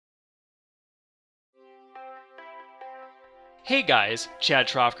Hey guys, Chad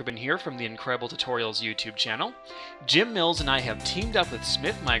Trofkerman here from the Incredible Tutorials YouTube channel. Jim Mills and I have teamed up with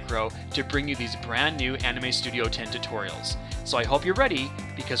Smith Micro to bring you these brand new Anime Studio 10 tutorials. So I hope you're ready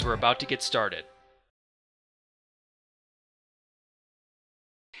because we're about to get started.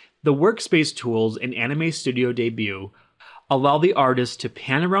 The Workspace Tools in Anime Studio Debut allow the artist to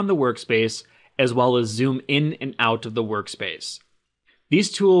pan around the workspace as well as zoom in and out of the workspace. These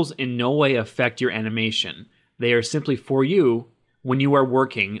tools in no way affect your animation. They are simply for you when you are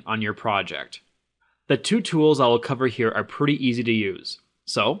working on your project. The two tools I will cover here are pretty easy to use.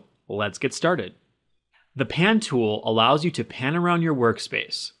 So, let's get started. The Pan tool allows you to pan around your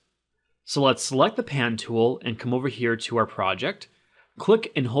workspace. So let's select the Pan tool and come over here to our project.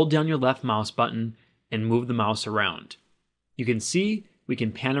 Click and hold down your left mouse button and move the mouse around. You can see we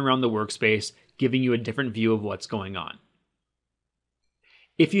can pan around the workspace, giving you a different view of what's going on.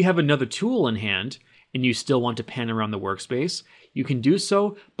 If you have another tool in hand and you still want to pan around the workspace, you can do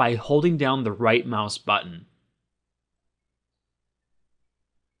so by holding down the right mouse button.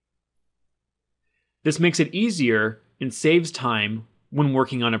 This makes it easier and saves time when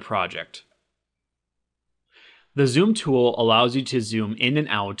working on a project. The Zoom tool allows you to zoom in and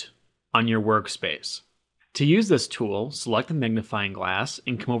out on your workspace. To use this tool, select the magnifying glass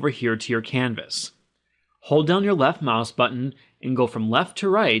and come over here to your canvas. Hold down your left mouse button and go from left to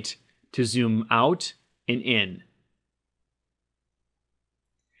right to zoom out and in.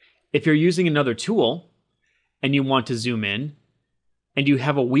 If you're using another tool and you want to zoom in and you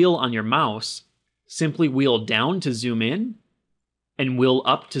have a wheel on your mouse, simply wheel down to zoom in and wheel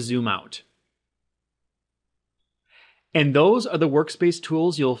up to zoom out. And those are the workspace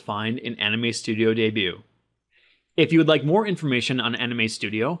tools you'll find in Anime Studio Debut. If you would like more information on Anime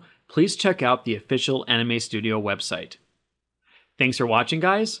Studio, please check out the official Anime Studio website. Thanks for watching,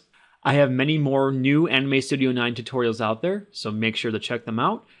 guys. I have many more new Anime Studio 9 tutorials out there, so make sure to check them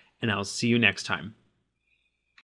out, and I'll see you next time.